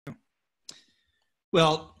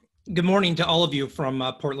Well, good morning to all of you from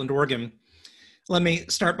Portland, Oregon. Let me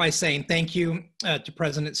start by saying thank you to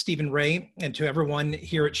President Stephen Ray and to everyone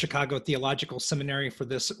here at Chicago Theological Seminary for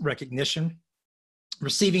this recognition.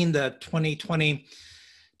 Receiving the 2020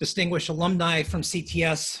 Distinguished Alumni from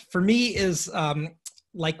CTS, for me, is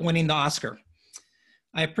like winning the Oscar.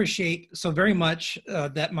 I appreciate so very much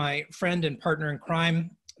that my friend and partner in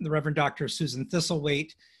crime, the Reverend Dr. Susan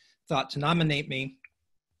Thistlethwaite, thought to nominate me.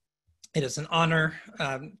 It is an honor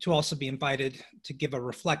to also be invited to give a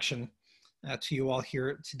reflection to you all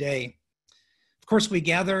here today. Of course, we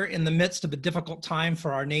gather in the midst of a difficult time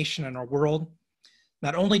for our nation and our world.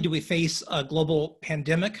 Not only do we face a global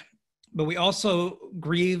pandemic, but we also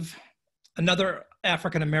grieve another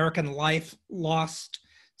African-American life lost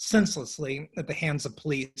senselessly at the hands of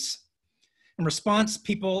police. In response,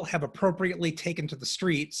 people have appropriately taken to the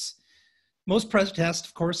streets. Most protests,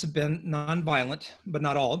 of course, have been nonviolent, but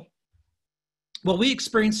not all. What we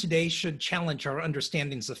experience today should challenge our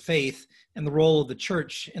understandings of faith and the role of the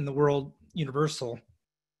church in the world universal.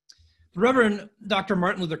 The Reverend Dr.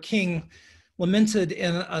 Martin Luther King lamented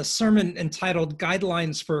in a sermon entitled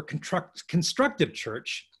Guidelines for Constructive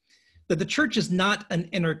Church that the church is not an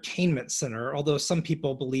entertainment center, although some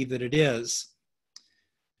people believe that it is.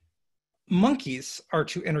 Monkeys are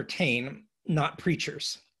to entertain, not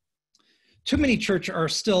preachers. Too many churches are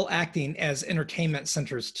still acting as entertainment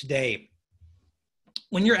centers today.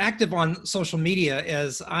 When you're active on social media,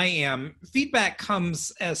 as I am, feedback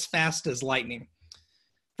comes as fast as lightning.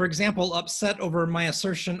 For example, upset over my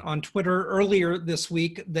assertion on Twitter earlier this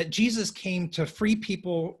week that Jesus came to free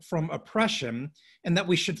people from oppression and that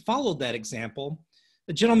we should follow that example,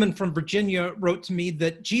 a gentleman from Virginia wrote to me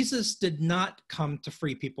that Jesus did not come to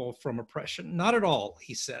free people from oppression. Not at all,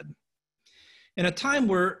 he said. In a time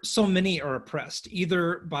where so many are oppressed,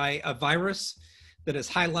 either by a virus that has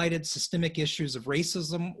highlighted systemic issues of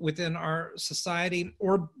racism within our society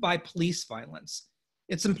or by police violence,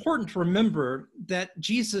 it's important to remember that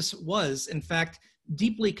Jesus was, in fact,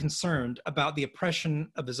 deeply concerned about the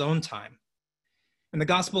oppression of his own time. In the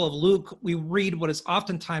Gospel of Luke, we read what is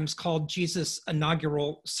oftentimes called Jesus'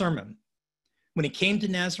 inaugural sermon. When he came to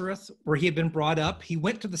Nazareth, where he had been brought up, he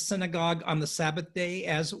went to the synagogue on the Sabbath day,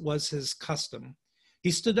 as was his custom. He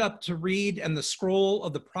stood up to read, and the scroll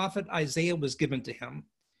of the prophet Isaiah was given to him.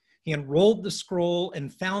 He unrolled the scroll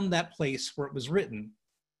and found that place where it was written,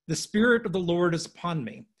 "The Spirit of the Lord is upon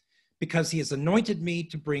me, because he has anointed me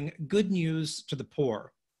to bring good news to the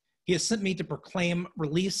poor. He has sent me to proclaim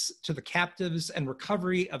release to the captives and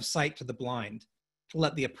recovery of sight to the blind, to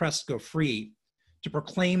let the oppressed go free, to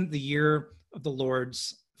proclaim the year of the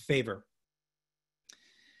Lord's favor."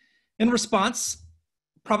 In response,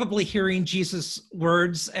 probably hearing Jesus'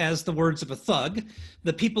 words as the words of a thug,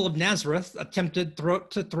 the people of Nazareth attempted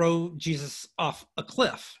to throw Jesus off a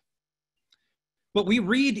cliff. What we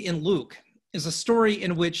read in Luke is a story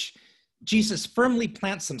in which Jesus firmly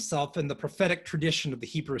plants himself in the prophetic tradition of the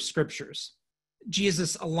Hebrew Scriptures.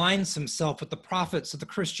 Jesus aligns himself with the prophets of the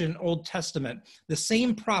Christian Old Testament, the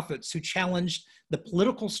same prophets who challenged the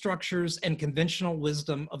political structures and conventional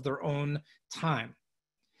wisdom of their own time.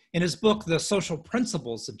 In his book, The Social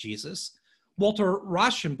Principles of Jesus, Walter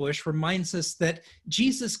Rauschenbusch reminds us that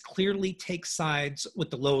Jesus clearly takes sides with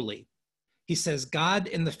the lowly. He says God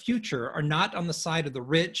and the future are not on the side of the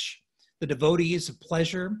rich, the devotees of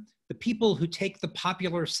pleasure, the people who take the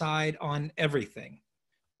popular side on everything.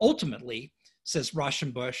 Ultimately, says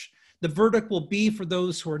Rauschenbusch, the verdict will be for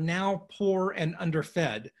those who are now poor and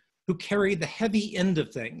underfed, who carry the heavy end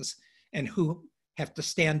of things, and who have to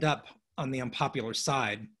stand up on the unpopular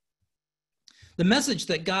side. The message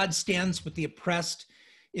that God stands with the oppressed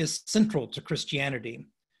is central to Christianity,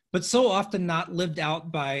 but so often not lived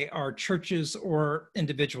out by our churches or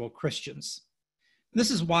individual Christians. This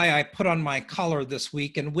is why I put on my collar this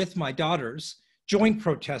week and with my daughters joined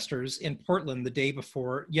protesters in Portland the day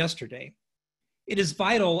before yesterday. It is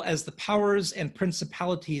vital as the powers and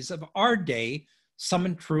principalities of our day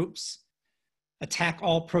summon troops, attack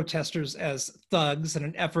all protesters as thugs in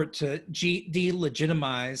an effort to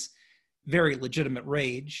delegitimize very legitimate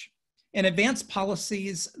rage, and advance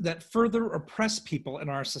policies that further oppress people in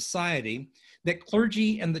our society, that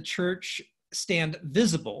clergy and the church stand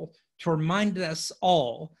visible to remind us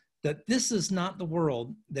all that this is not the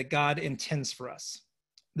world that God intends for us.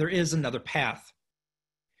 There is another path.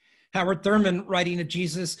 Howard Thurman, writing of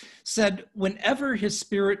Jesus, said, "Whenever his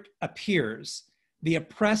spirit appears, the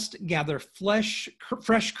oppressed gather fresh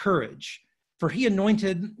courage, for he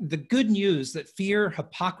anointed the good news that fear,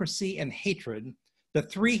 hypocrisy, and hatred, the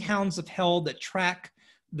three hounds of hell that track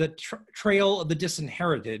the trail of the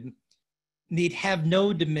disinherited, need have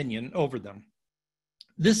no dominion over them."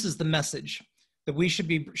 This is the message that we should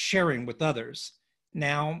be sharing with others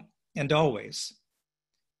now and always.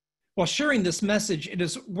 While sharing this message, it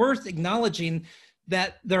is worth acknowledging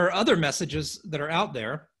that there are other messages that are out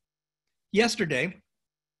there. Yesterday,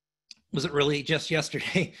 was it really just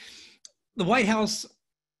yesterday? The White House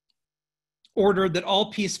ordered that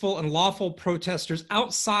all peaceful and lawful protesters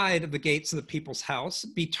outside of the gates of the People's House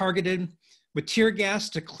be targeted with tear gas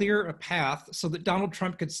to clear a path so that Donald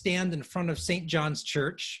Trump could stand in front of St. John's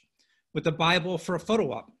Church with a Bible for a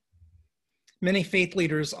photo op. Many faith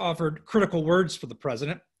leaders offered critical words for the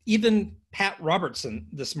president. Even Pat Robertson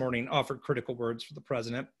this morning offered critical words for the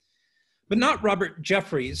president, but not Robert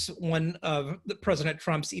Jeffries, one of President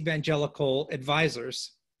Trump's evangelical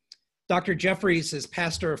advisors. Dr. Jeffries is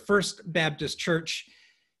pastor of First Baptist Church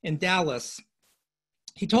in Dallas.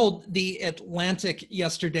 He told The Atlantic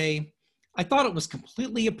yesterday, "I thought it was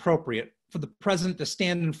completely appropriate for the president to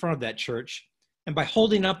stand in front of that church, and by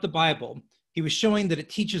holding up the Bible, he was showing that it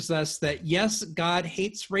teaches us that yes, God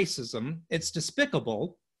hates racism, it's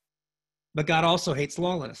despicable, but God also hates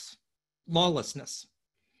lawlessness.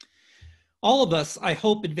 All of us, I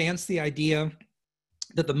hope, advance the idea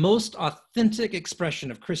that the most authentic expression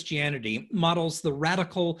of Christianity models the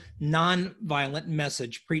radical, non-violent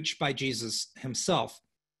message preached by Jesus himself.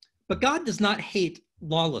 But God does not hate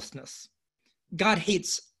lawlessness. God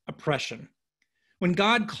hates oppression. When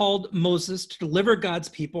God called Moses to deliver God's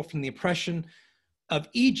people from the oppression of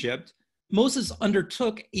Egypt, Moses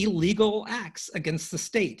undertook illegal acts against the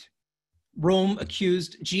state. Rome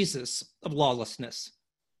accused Jesus of lawlessness.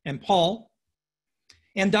 And Paul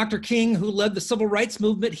and Dr. King, who led the civil rights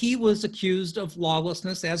movement, he was accused of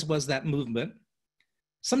lawlessness, as was that movement.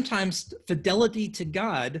 Sometimes fidelity to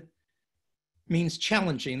God means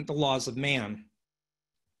challenging the laws of man.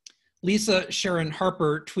 Lisa Sharon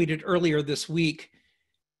Harper tweeted earlier this week,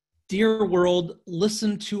 "Dear world,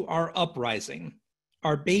 listen to our uprising.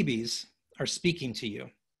 Our babies are speaking to you."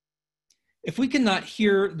 If we cannot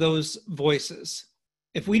hear those voices,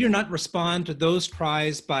 if we do not respond to those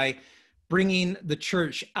cries by bringing the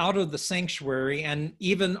church out of the sanctuary and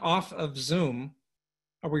even off of Zoom,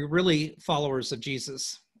 are we really followers of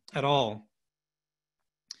Jesus at all?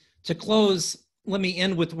 To close, let me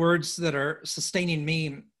end with words that are sustaining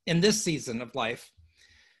me in this season of life.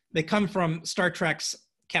 They come from Star Trek's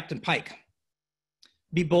Captain Pike.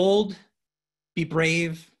 Be bold, be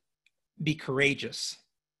brave, be courageous.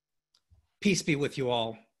 Peace be with you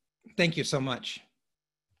all. Thank you so much.